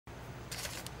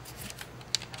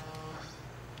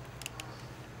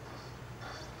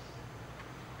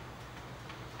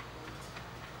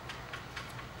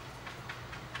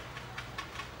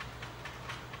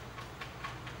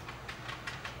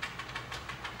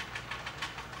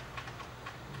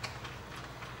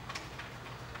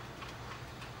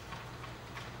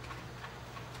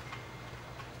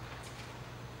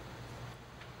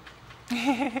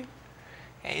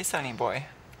Hey, Sonny boy.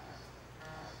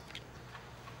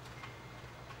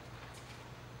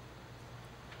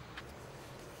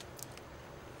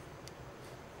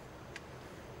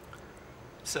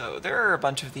 So there are a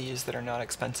bunch of these that are not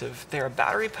expensive. They are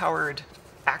battery-powered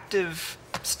active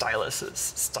styluses.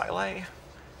 Styli?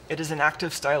 It is an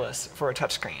active stylus for a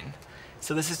touchscreen.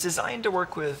 So this is designed to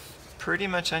work with pretty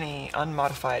much any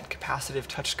unmodified capacitive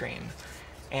touchscreen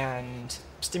and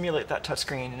stimulate that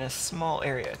touchscreen in a small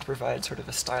area to provide sort of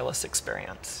a stylus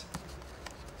experience.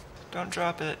 Don't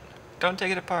drop it. Don't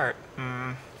take it apart.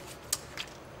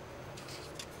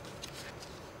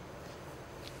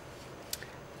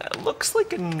 That looks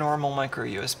like a normal micro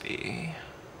USB.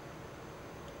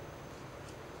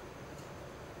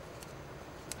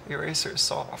 The eraser is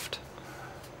soft.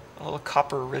 A little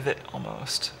copper rivet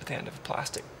almost at the end of a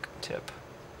plastic tip.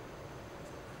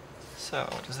 So,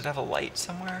 does it have a light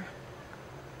somewhere?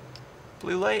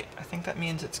 Blue light? I think that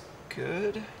means it's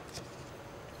good.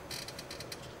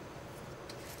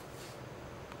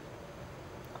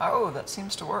 Oh, that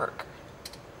seems to work.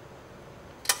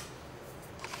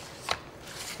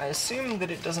 I assume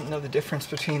that it doesn't know the difference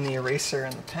between the eraser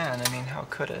and the pen. I mean, how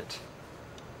could it?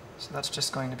 So that's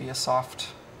just going to be a soft...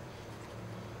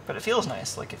 But it feels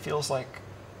nice. Like, it feels like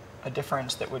a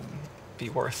difference that would be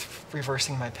worth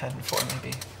reversing my pen for,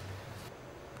 maybe.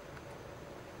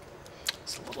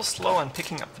 It's a little slow on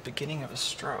picking up the beginning of a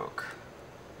stroke.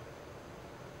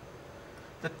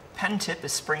 The pen tip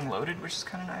is spring-loaded, which is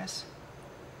kind of nice.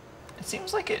 It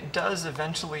seems like it does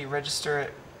eventually register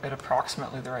it at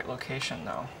approximately the right location,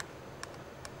 though.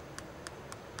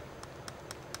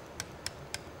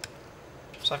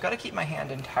 So I've got to keep my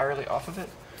hand entirely off of it,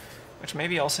 which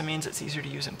maybe also means it's easier to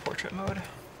use in portrait mode.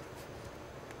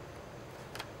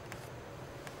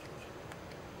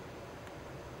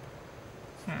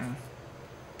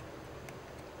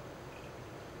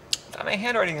 My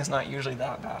handwriting is not usually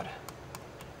that bad.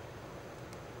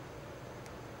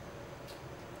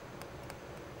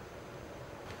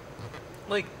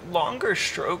 Like, longer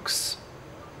strokes,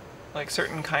 like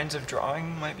certain kinds of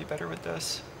drawing might be better with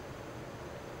this.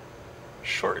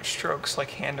 Short strokes,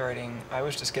 like handwriting, I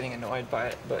was just getting annoyed by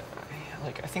it, but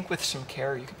I think with some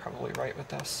care you could probably write with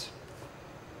this.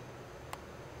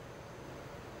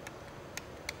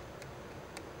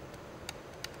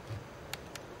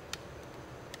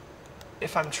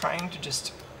 If I'm trying to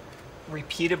just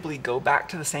repeatably go back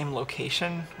to the same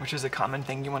location, which is a common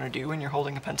thing you want to do when you're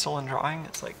holding a pencil and drawing,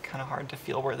 it's like kind of hard to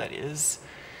feel where that is.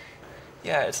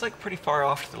 Yeah, it's like pretty far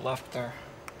off to the left there.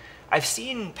 I've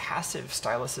seen passive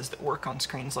styluses that work on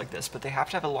screens like this, but they have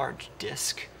to have a large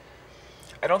disc.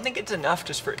 I don't think it's enough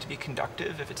just for it to be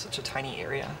conductive if it's such a tiny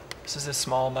area. This is a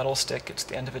small metal stick. It's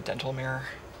the end of a dental mirror.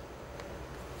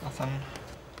 Nothing.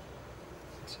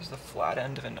 This is the flat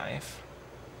end of a knife.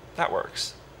 That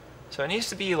works. So it needs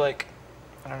to be like,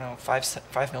 I don't know,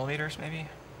 5 millimeters maybe?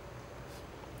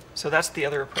 So that's the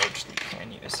other approach that you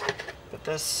can use. But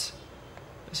this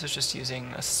is just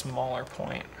using a smaller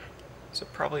point. So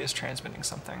it probably is transmitting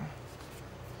something.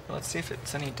 Let's see if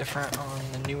it's any different on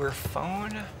the newer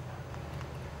phone.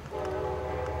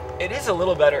 It is a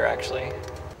little better, actually.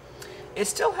 It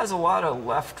still has a lot of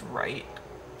left-right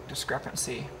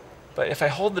discrepancy. But if I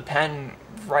hold the pen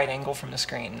right angle from the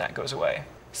screen, that goes away.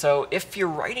 So if your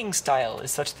writing style is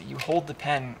such that you hold the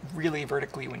pen really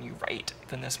vertically when you write,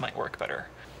 then this might work better.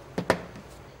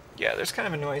 Yeah, there's kind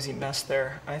of a noisy mess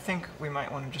there. I think we might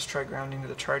want to just try grounding to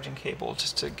the charging cable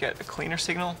just to get a cleaner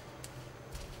signal.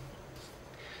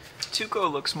 Tuco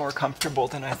looks more comfortable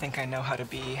than I think I know how to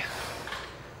be.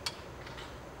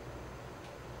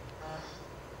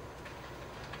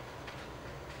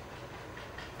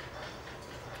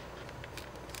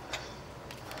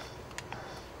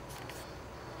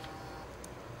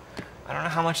 I don't know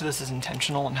how much of this is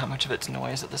intentional and how much of it's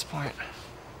noise at this point.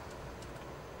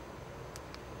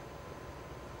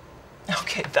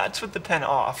 Okay, that's with the pen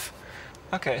off.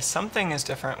 Okay, something is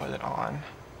different with it on.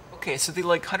 Okay, so the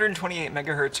like 128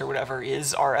 megahertz or whatever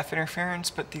is RF interference,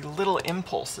 but the little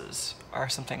impulses are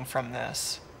something from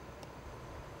this.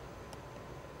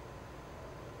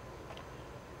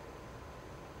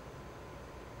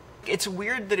 It's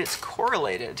weird that it's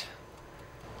correlated.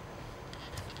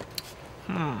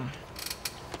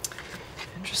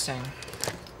 Interesting.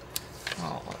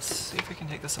 Well, let's see if we can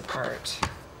take this apart.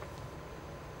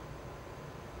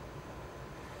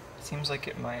 Seems like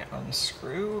it might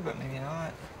unscrew, but maybe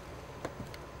not.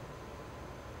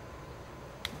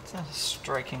 It's not a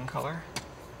striking color.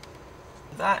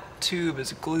 That tube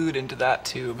is glued into that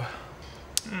tube.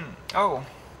 Oh,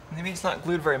 maybe it's not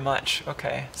glued very much.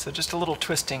 Okay, so just a little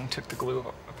twisting took the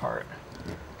glue apart.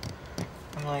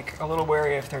 I'm like a little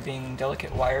wary if there being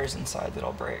delicate wires inside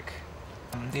that'll break.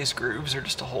 These grooves are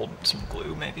just to hold some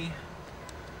glue, maybe.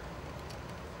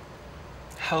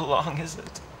 How long is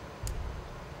it?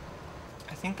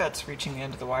 I think that's reaching the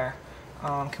end of the wire.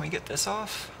 Can we get this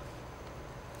off?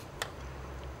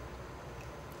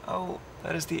 Oh,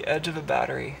 that is the edge of a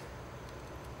battery.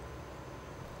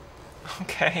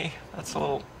 Okay, that's a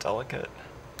little delicate.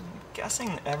 I'm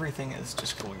guessing everything is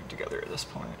just glued together at this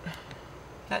point.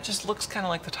 That just looks kind of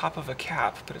like the top of a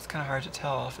cap, but it's kind of hard to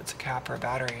tell if it's a cap or a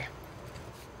battery.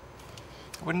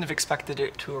 I wouldn't have expected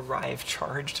it to arrive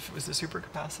charged if it was a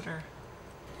supercapacitor.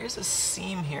 Here's a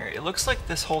seam here. It looks like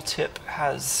this whole tip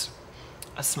has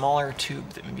a smaller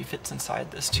tube that maybe fits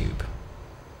inside this tube.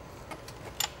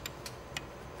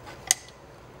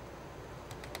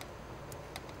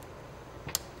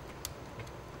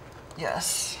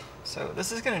 Yes, so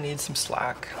this is going to need some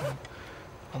slack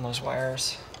on those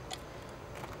wires.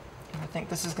 And I think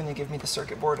this is going to give me the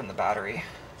circuit board and the battery.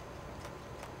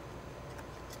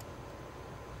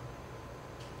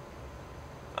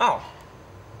 Oh,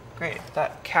 great.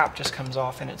 That cap just comes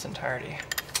off in its entirety.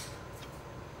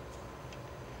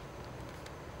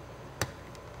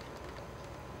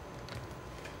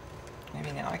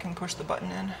 Maybe now I can push the button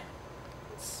in.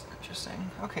 That's interesting.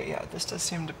 Okay, yeah, this does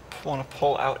seem to want to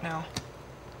pull out now.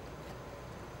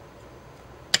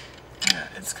 Yeah,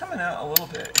 it's coming out a little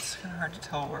bit. It's kind of hard to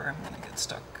tell where I'm going to get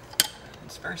stuck.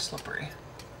 It's very slippery.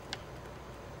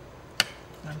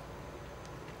 It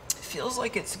feels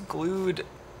like it's glued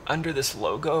under this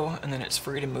logo, and then it's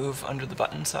free to move under the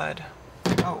button side.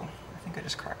 Oh, I think I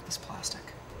just cracked this plastic.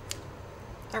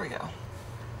 There we go.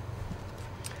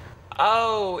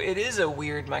 Oh, it is a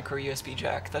weird micro USB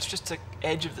jack. That's just the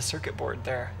edge of the circuit board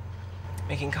there,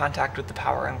 making contact with the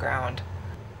power and ground.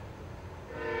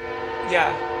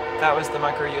 Yeah, that was the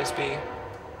micro USB.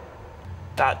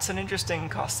 That's an interesting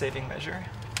cost-saving measure.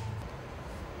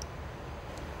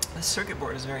 This circuit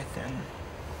board is very thin.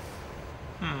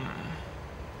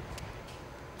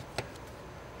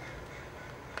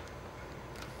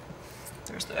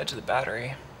 There's the edge of the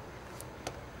battery.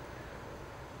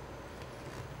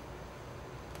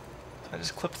 I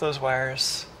just clip those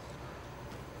wires.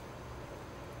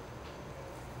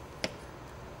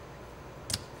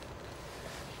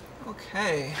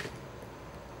 Okay.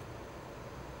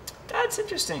 That's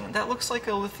interesting. That looks like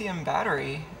a lithium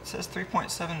battery. It says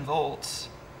 3.7 volts.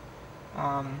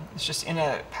 It's just in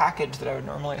a package that I would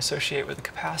normally associate with a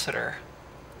capacitor.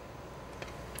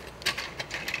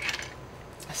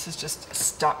 This is just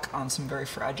stuck on some very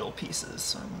fragile pieces,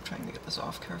 so I'm trying to get this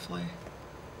off carefully.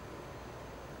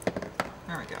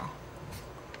 There we go.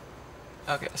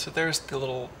 Okay, so there's the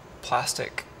little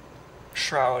plastic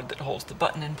shroud that holds the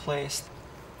button in place.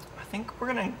 I think we're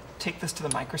gonna take this to the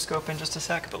microscope in just a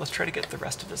sec, but let's try to get the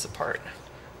rest of this apart.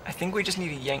 I think we just need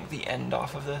to yank the end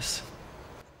off of this.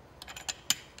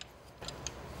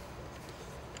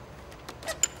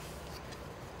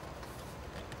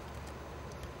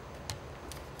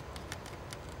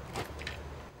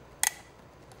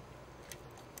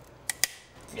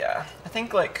 Yeah, I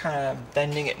think like kind of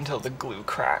bending it until the glue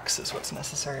cracks is what's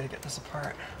necessary to get this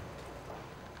apart.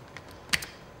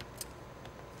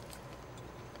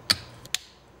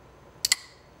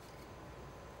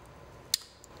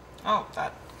 Oh,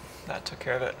 that took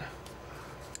care of it.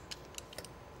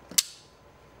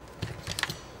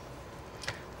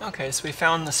 Okay, so we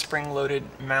found the spring-loaded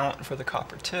mount for the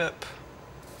copper tip.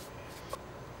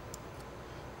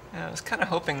 Yeah, I was kind of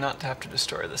hoping not to have to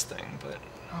destroy this thing, but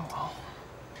oh well.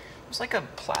 There's like a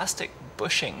plastic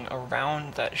bushing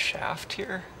around that shaft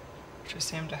here, which I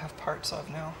seem to have parts of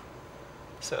now.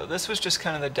 So this was just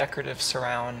kind of the decorative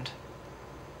surround,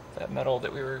 that metal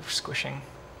that we were squishing.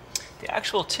 The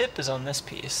actual tip is on this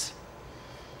piece,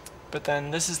 but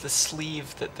then this is the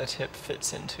sleeve that the tip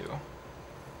fits into.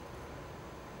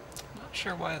 Not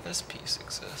sure why this piece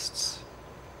exists.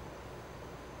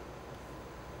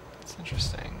 That's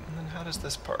interesting. And then how does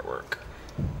this part work?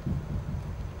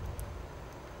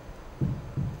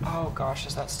 Oh gosh,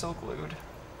 is that still glued?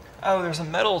 Oh, there's a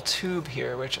metal tube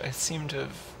here, which I seem to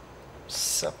have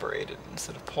separated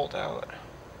instead of pulled out.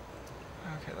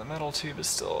 Okay, the metal tube is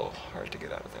still hard to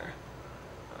get out of there.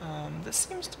 This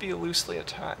seems to be loosely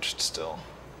attached still.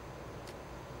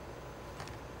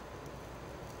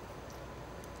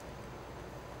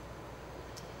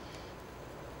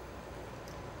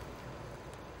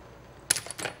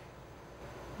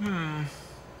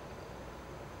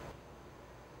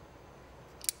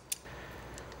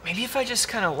 Maybe if I just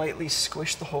kind of lightly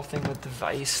squish the whole thing with the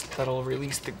vise, that'll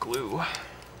release the glue.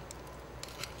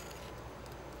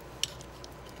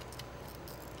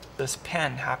 this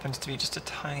pen happens to be just a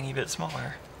tiny bit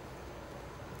smaller.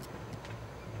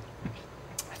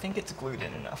 I think it's glued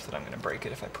in enough that I'm going to break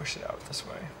it if I push it out this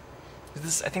way.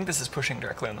 I think this is pushing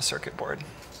directly on the circuit board.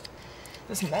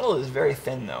 This metal is very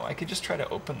thin though. I could just try to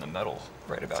open the metal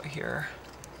right about here.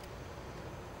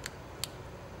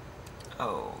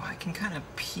 Oh, I can kind of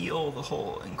peel the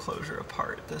whole enclosure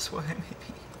apart this way,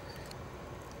 maybe.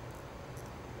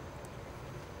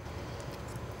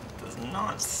 It does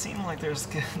not seem like there's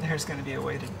going to be a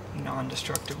way to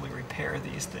non-destructively repair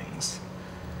these things.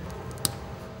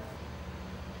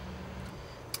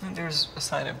 And there's a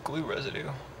sign of glue residue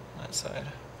on that side.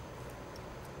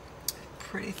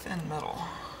 Pretty thin metal.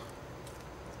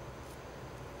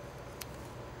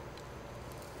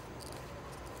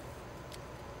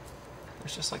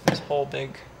 There's just like this whole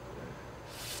big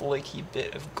flaky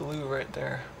bit of glue right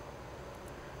there.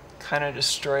 Kind of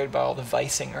destroyed by all the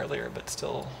vicing earlier, but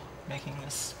still making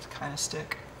this kind of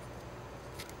stick.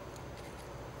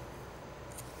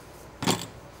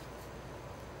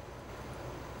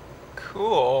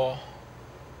 Cool.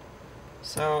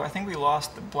 So I think we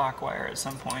lost the black wire at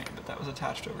some point, but that was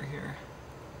attached over here.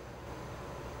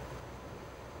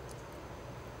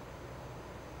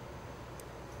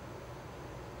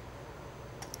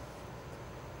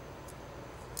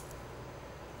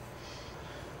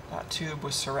 That tube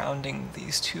was surrounding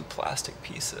these two plastic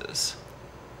pieces.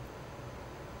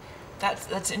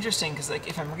 That's interesting, because like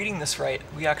if I'm reading this right,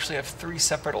 we actually have 3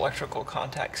 separate electrical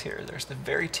contacts here. There's the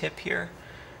very tip here.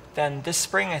 Then this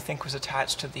spring, I think, was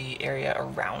attached to the area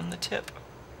around the tip.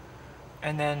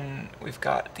 And then we've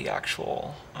got the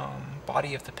actual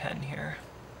body of the pen here.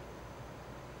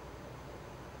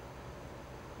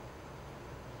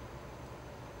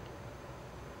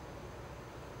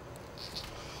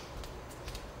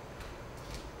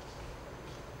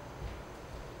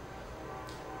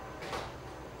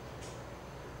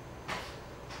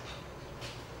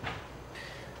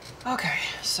 Okay,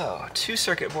 so 2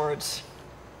 circuit boards.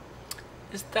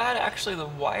 Is that actually the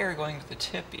wire going to the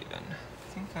tip even?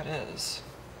 I think that is.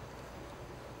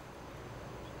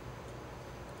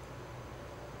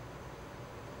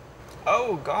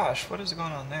 Oh gosh, what is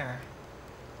going on there?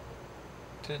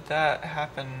 Did that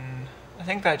happen? I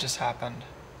think that just happened.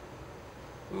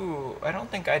 Ooh, I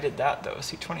don't think I did that though.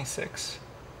 C26.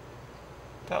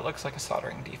 That looks like a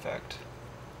soldering defect.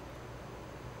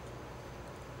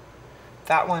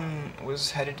 That one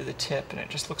was headed to the tip and it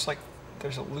just looks like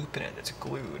there's a loop in it that's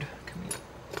glued. Can we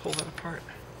pull that apart?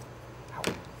 Ow.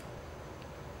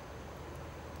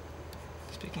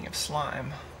 Speaking of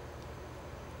slime,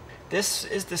 this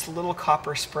is this little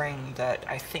copper spring that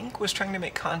I think was trying to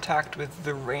make contact with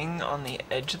the ring on the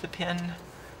edge of the pin.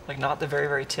 Like not the very,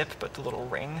 very tip, but the little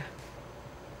ring.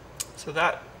 So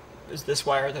that is this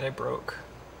wire that I broke,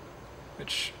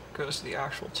 which goes to the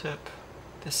actual tip.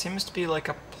 This seems to be like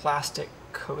a plastic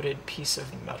coated piece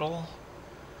of metal,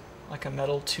 like a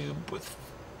metal tube with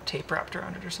tape wrapped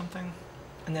around it or something.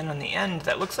 And then on the end,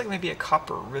 that looks like maybe a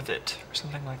copper rivet or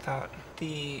something like that.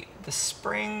 The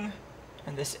spring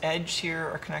and this edge here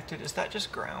are connected. Is that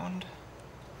just ground?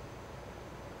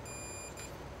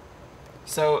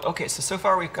 So, okay, so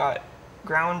far we've got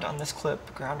ground on this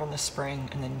clip, ground on this spring,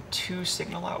 and then 2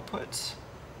 signal outputs.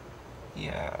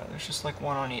 Yeah, there's just like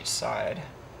one on each side.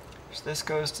 So this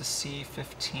goes to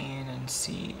C15 and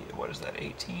C, what is that,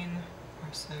 18?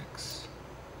 R6.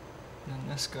 And then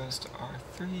this goes to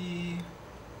R3,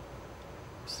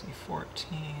 C14.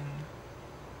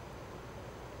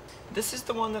 This is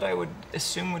the one that I would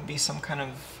assume would be some kind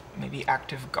of maybe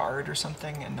active guard or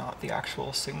something and not the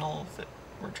actual signal that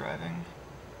we're driving.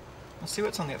 Let's see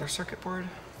what's on the other circuit board.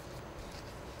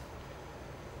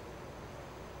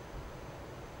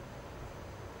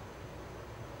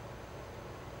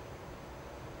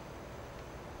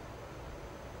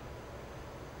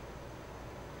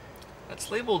 It's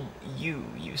labeled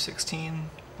U16,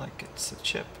 like it's a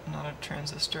chip, not a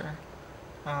transistor.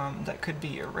 That could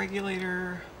be a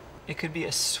regulator, it could be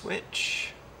a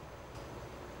switch.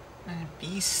 And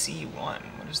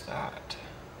BC1, what is that?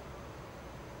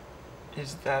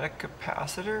 Is that a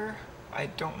capacitor? I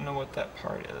don't know what that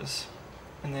part is.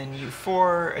 And then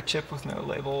U4, a chip with no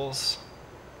labels.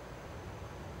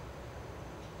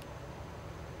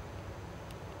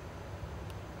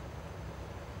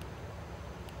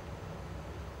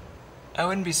 I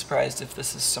wouldn't be surprised if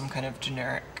this is some kind of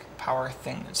generic power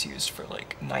thing that's used for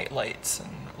like night lights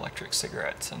and electric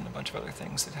cigarettes and a bunch of other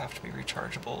things that have to be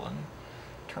rechargeable and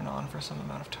turn on for some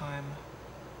amount of time.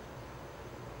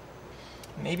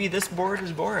 Maybe this board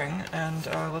is boring, and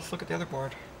let's look at the other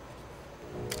board.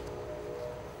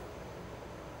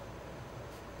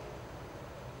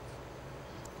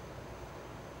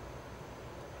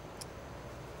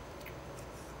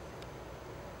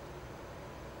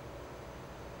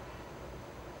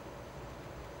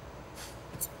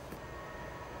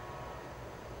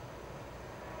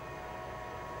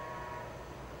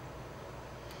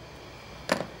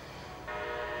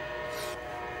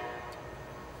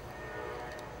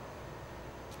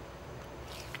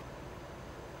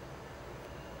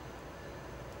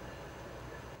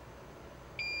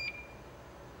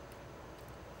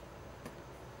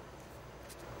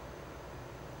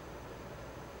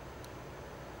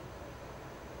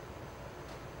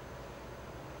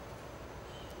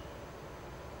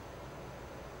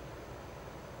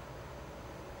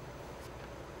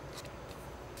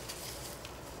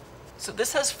 So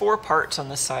this has 4 parts on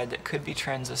this side that could be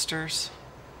transistors.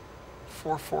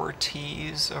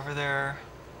 4Ts over there.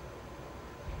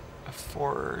 A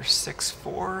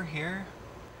 464 here.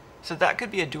 So that could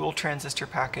be a dual transistor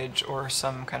package or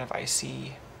some kind of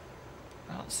IC.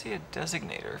 I don't see a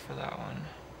designator for that one.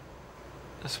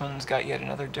 This one's got yet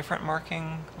another different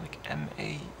marking, like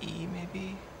MAE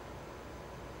maybe.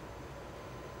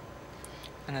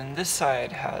 And then this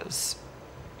side has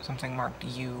something marked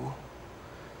U,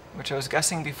 which I was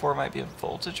guessing before might be a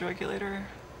voltage regulator.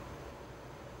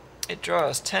 It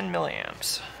draws 10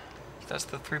 milliamps. That's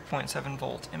the 3.7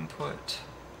 volt input.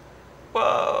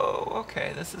 Whoa,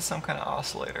 okay, this is some kind of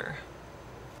oscillator.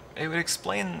 It would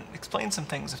explain some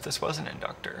things if this was an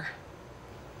inductor.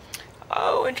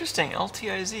 Oh, interesting,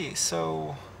 LTIZ.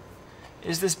 So,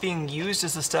 is this being used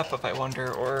as a step-up, I wonder,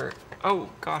 or... Oh,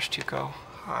 gosh, Tuco.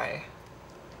 Hi.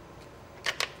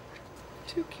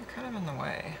 Tuke, you're kind of in the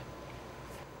way.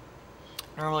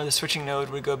 Normally the switching node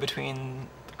would go between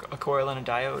a coil and a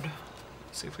diode.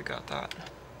 Let's see if we got that.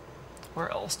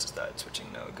 Where else does that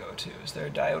switching node go to? Is there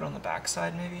a diode on the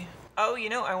backside, maybe? Oh, you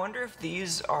know, I wonder if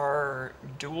these are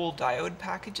dual diode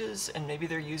packages, and maybe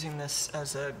they're using this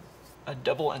as a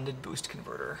double-ended boost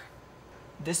converter.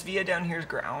 This via down here is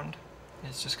ground.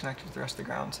 It's just connected with the rest of the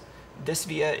grounds. This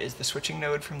via is the switching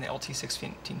node from the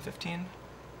LT1615,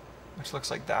 which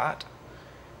looks like that.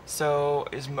 So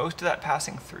is most of that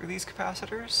passing through these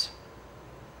capacitors?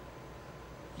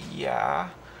 Yeah.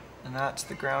 And that's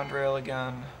the ground rail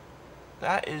again.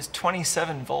 That is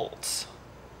 27 volts.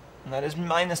 And that is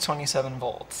minus 27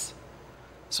 volts.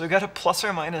 So we got a plus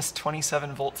or minus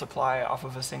 27 volt supply off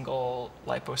of a single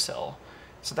LiPo cell.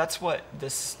 So that's what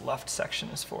this left section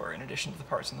is for, in addition to the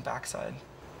parts on the backside.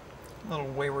 A little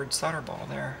wayward solder ball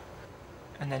there.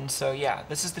 And then, so yeah,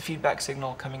 this is the feedback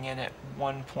signal coming in at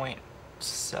 1.2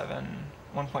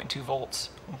 volts,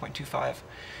 1.25.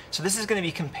 So this is going to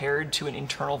be compared to an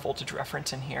internal voltage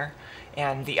reference in here.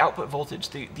 And the output voltage,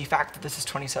 the fact that this is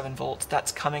 27 volts,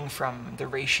 that's coming from the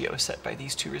ratio set by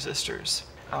these two resistors.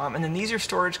 And then these are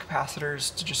storage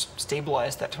capacitors to just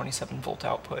stabilize that 27 volt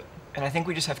output. And I think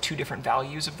we just have two different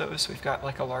values of those. So we've got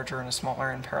like a larger and a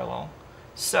smaller in parallel.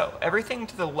 So everything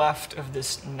to the left of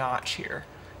this notch here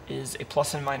is a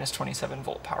plus and minus 27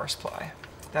 volt power supply.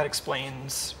 That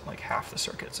explains like half the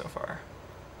circuit so far.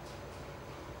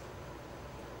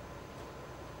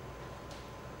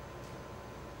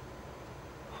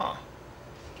 Huh.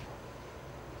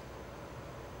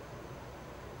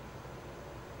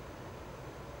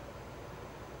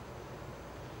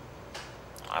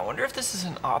 I wonder if this is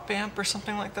an op amp or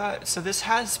something like that. So this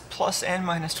has plus and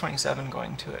minus 27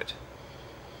 going to it.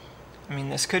 I mean,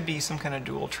 this could be some kind of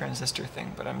dual transistor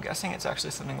thing, but I'm guessing it's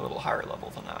actually something a little higher level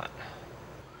than that.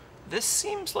 This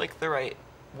seems like the right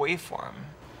waveform.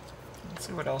 Let's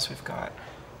see what else we've got.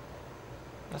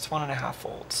 That's 1.5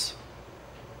 volts.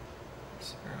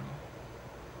 0.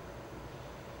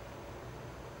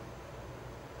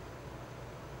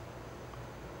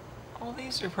 All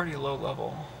these are pretty low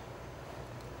level.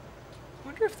 I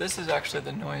wonder if this is actually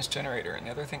the noise generator and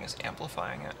the other thing is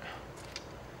amplifying it.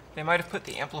 They might have put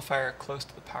the amplifier close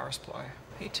to the power supply.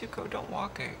 Hey Tuco, don't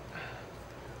walk it.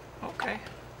 Okay.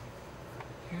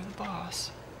 You're the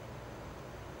boss.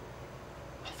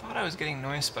 I thought I was getting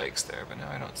noise spikes there, but now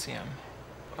I don't see them.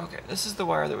 Okay, this is the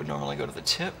wire that would normally go to the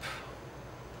tip.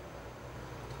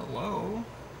 Hello?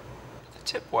 The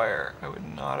tip wire I would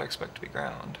not expect to be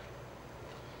ground.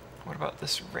 What about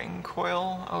this ring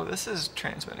coil? Oh, this is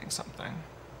transmitting something.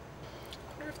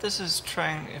 I wonder if this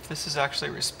is actually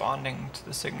responding to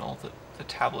the signal that the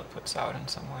tablet puts out in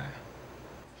some way.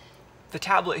 The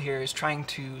tablet here is trying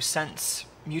to sense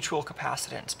mutual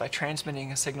capacitance by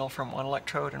transmitting a signal from one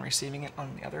electrode and receiving it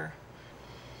on the other.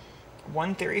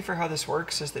 One theory for how this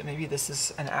works is that maybe this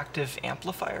is an active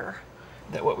amplifier,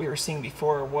 that what we were seeing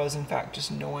before was in fact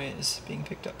just noise being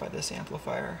picked up by this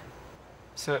amplifier.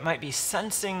 So it might be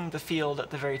sensing the field at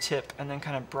the very tip and then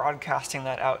kind of broadcasting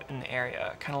that out in the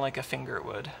area, kind of like a finger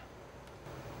would.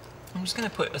 I'm just going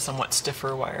to put a somewhat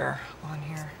stiffer wire on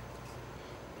here.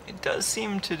 It does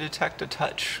seem to detect a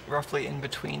touch roughly in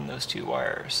between those two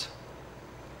wires.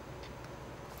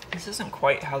 This isn't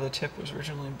quite how the tip was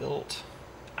originally built.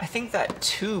 I think that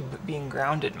tube being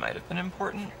grounded might have been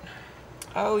important.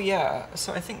 Oh yeah,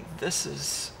 so I think this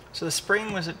is... So the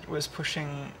spring was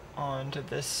pushing onto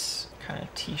this kind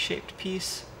of T-shaped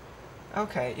piece.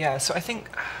 Okay, yeah, so I think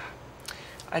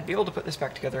I'd be able to put this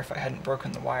back together if I hadn't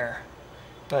broken the wire.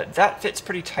 But that fits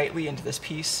pretty tightly into this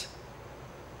piece.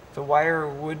 The wire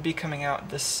would be coming out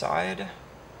this side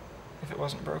if it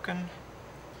wasn't broken.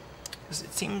 Because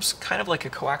it seems kind of like a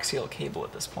coaxial cable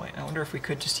at this point. I wonder if we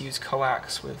could just use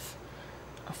coax with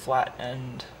a flat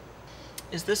end.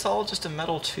 Is this all just a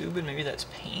metal tube and maybe that's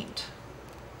paint?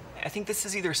 I think this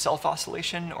is either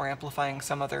self-oscillation or amplifying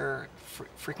some other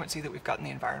frequency that we've got in the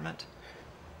environment.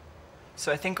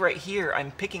 So I think right here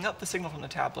I'm picking up the signal from the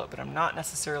tablet, but I'm not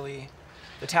necessarily,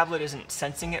 the tablet isn't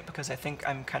sensing it because I think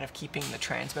I'm kind of keeping the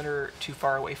transmitter too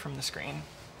far away from the screen.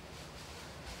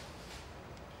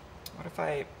 What if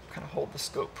I kind of hold the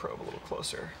scope probe a little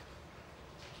closer?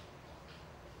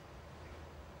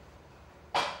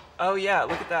 Oh yeah,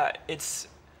 look at that. It's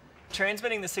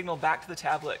transmitting the signal back to the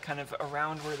tablet kind of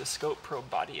around where the scope probe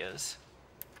body is.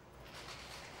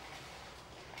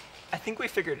 I think we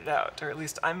figured it out, or at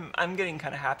least I'm getting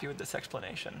kind of happy with this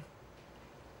explanation.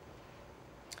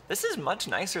 This is much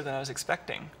nicer than I was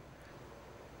expecting.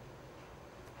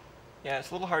 Yeah,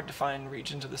 it's a little hard to find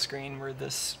regions of the screen where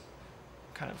this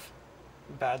kind of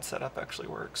bad setup actually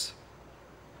works.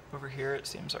 Over here it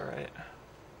seems alright.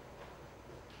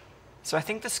 So I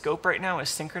think the scope right now is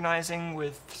synchronizing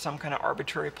with some kind of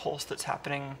arbitrary pulse that's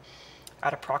happening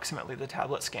at approximately the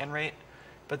tablet scan rate,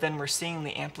 but then we're seeing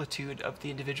the amplitude of the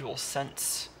individual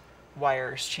sense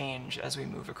wires change as we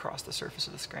move across the surface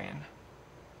of the screen.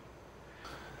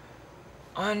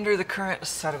 Under the current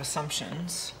set of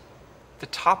assumptions, the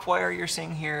top wire you're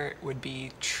seeing here would be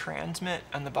transmit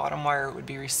and the bottom wire would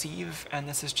be receive, and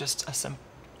this is just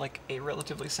a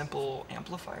relatively simple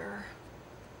amplifier.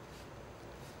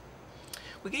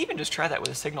 We could even just try that with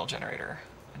a signal generator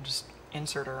and just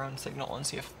insert our own signal and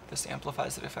see if this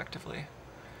amplifies it effectively.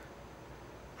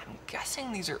 I'm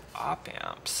guessing these are op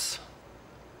amps.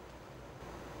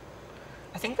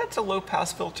 I think that's a low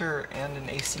pass filter and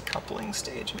an AC coupling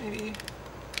stage maybe.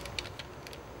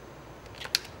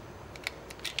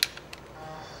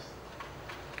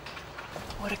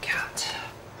 What a cat.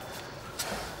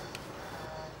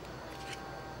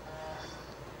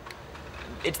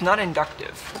 It's not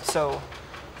inductive, so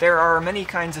there are many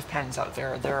kinds of pens out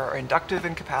there. There are inductive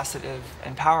and capacitive,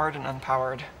 and powered and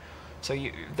unpowered. So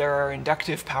there are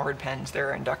inductive powered pens, there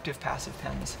are inductive passive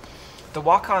pens. The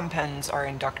Wacom pens are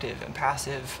inductive and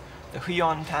passive. The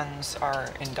Huion pens are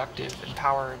inductive and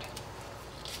powered.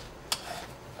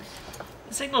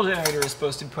 The signal generator is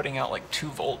supposed to be putting out like 2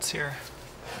 volts here.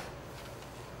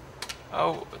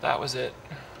 Oh, that was it.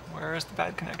 Where is the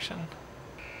bad connection?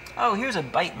 Oh, here's a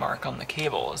bite mark on the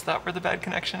cable. Is that where the bad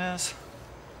connection is?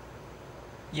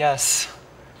 Yes.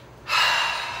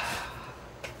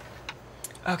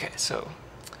 Okay, so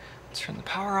let's turn the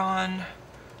power on.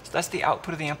 So that's the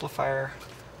output of the amplifier.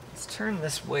 Let's turn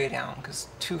this way down because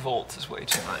 2 volts is way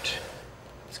too much.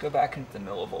 Let's go back into the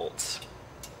millivolts.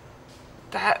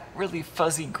 That really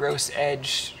fuzzy, gross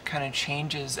edge kind of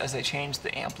changes as I change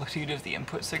the amplitude of the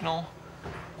input signal,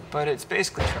 but it's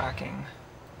basically tracking.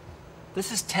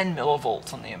 This is 10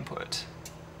 millivolts on the input.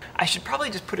 I should probably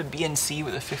just put a BNC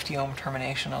with a 50 ohm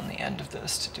termination on the end of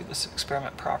this to do this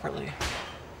experiment properly.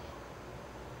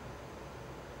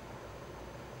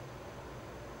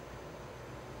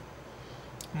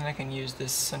 And then I can use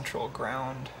this central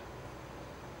ground.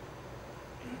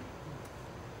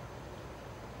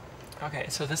 Okay,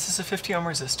 so this is a 50 ohm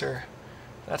resistor.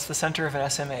 That's the center of an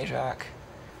SMA jack.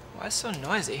 Why is it so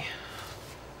noisy?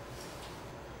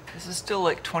 This is still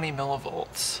like 20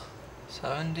 millivolts.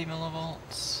 70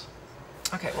 millivolts.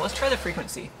 Okay, well let's try the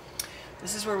frequency.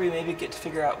 This is where we maybe get to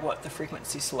figure out what the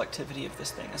frequency selectivity of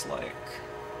this thing is like.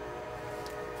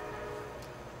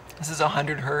 This is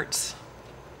 100 hertz.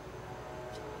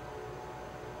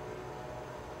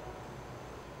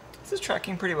 This is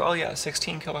tracking pretty well, yeah,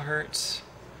 16 kilohertz.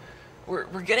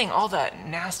 We're getting all that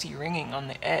nasty ringing on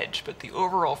the edge, but the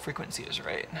overall frequency is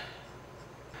right.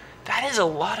 That is a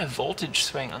lot of voltage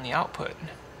swing on the output.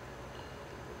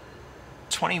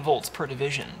 20 volts per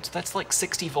division, so that's like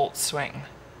 60 volts swing.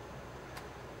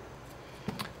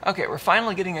 Okay, we're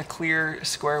finally getting a clear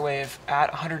square wave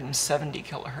at 170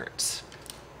 kilohertz.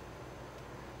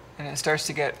 And it starts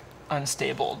to get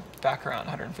unstable back around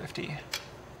 150.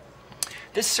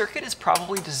 This circuit is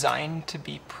probably designed to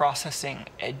be processing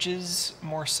edges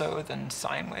more so than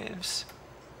sine waves.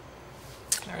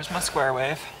 There's my square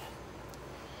wave.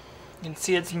 You can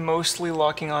see it's mostly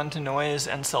locking on to noise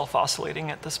and self-oscillating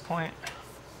at this point.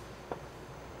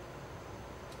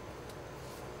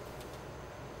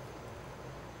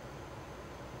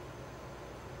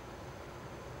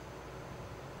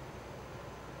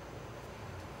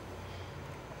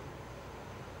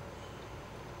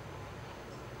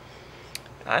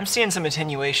 I'm seeing some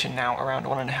attenuation now around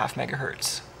 1.5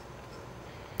 megahertz.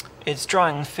 It's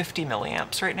drawing 50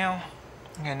 milliamps right now,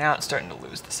 and now it's starting to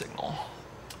lose the signal.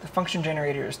 The function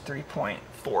generator is 3.4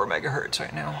 megahertz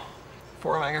right now.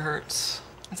 4 megahertz.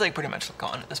 It's like pretty much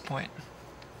gone at this point.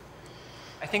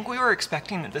 I think we were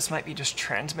expecting that this might be just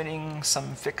transmitting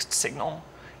some fixed signal,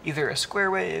 either a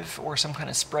square wave or some kind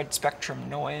of spread spectrum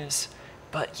noise.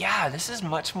 But yeah, this is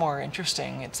much more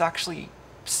interesting. It's actually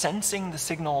sensing the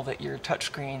signal that your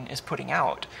touchscreen is putting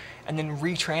out and then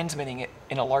retransmitting it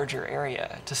in a larger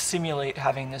area to simulate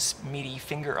having this meaty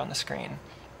finger on the screen.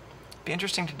 It'd be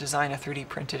interesting to design a 3D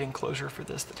printed enclosure for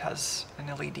this that has an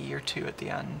LED or two at the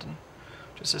end and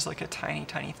just as like a tiny,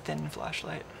 tiny thin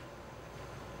flashlight.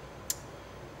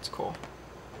 It's cool.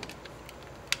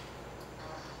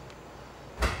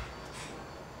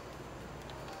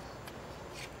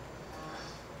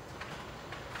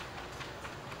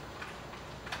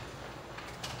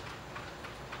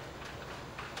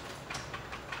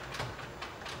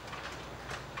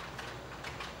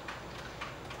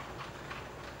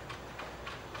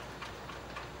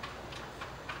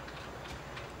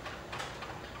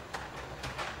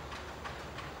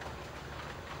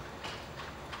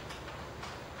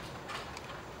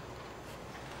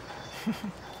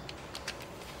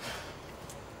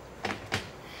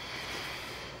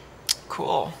 Cool.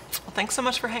 Well, thanks so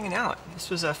much for hanging out. This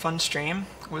was a fun stream.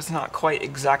 It was not quite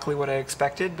exactly what I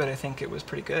expected, but I think it was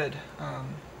pretty good.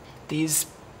 These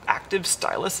active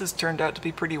styluses turned out to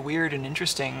be pretty weird and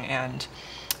interesting, and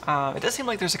it does seem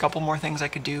like there's a couple more things I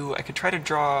could do. I could try to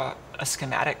draw a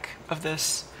schematic of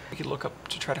this. We could look up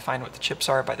to try to find what the chips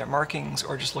are by their markings,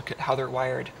 or just look at how they're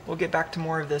wired. We'll get back to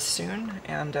more of this soon,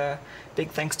 and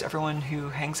big thanks to everyone who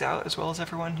hangs out, as well as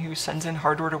everyone who sends in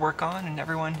hardware to work on, and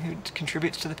everyone who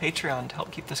contributes to the Patreon to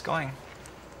help keep this going.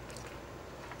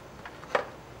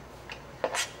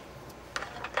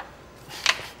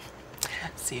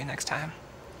 See you next time.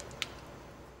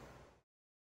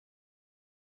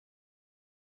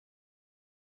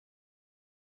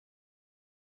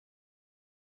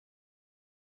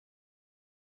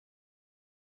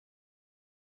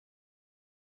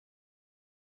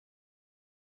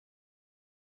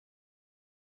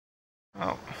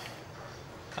 Oh,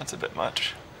 that's a bit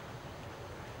much.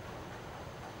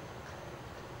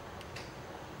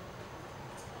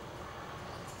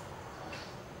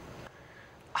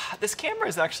 This camera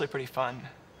is actually pretty fun.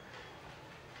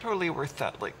 Totally worth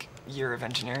that, like, year of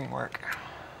engineering work.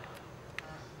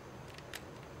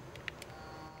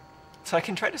 So I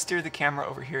can try to steer the camera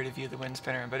over here to view the wind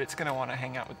spinner, but it's gonna want to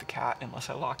hang out with the cat unless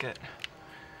I lock it.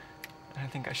 And I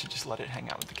think I should just let it hang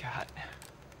out with the cat.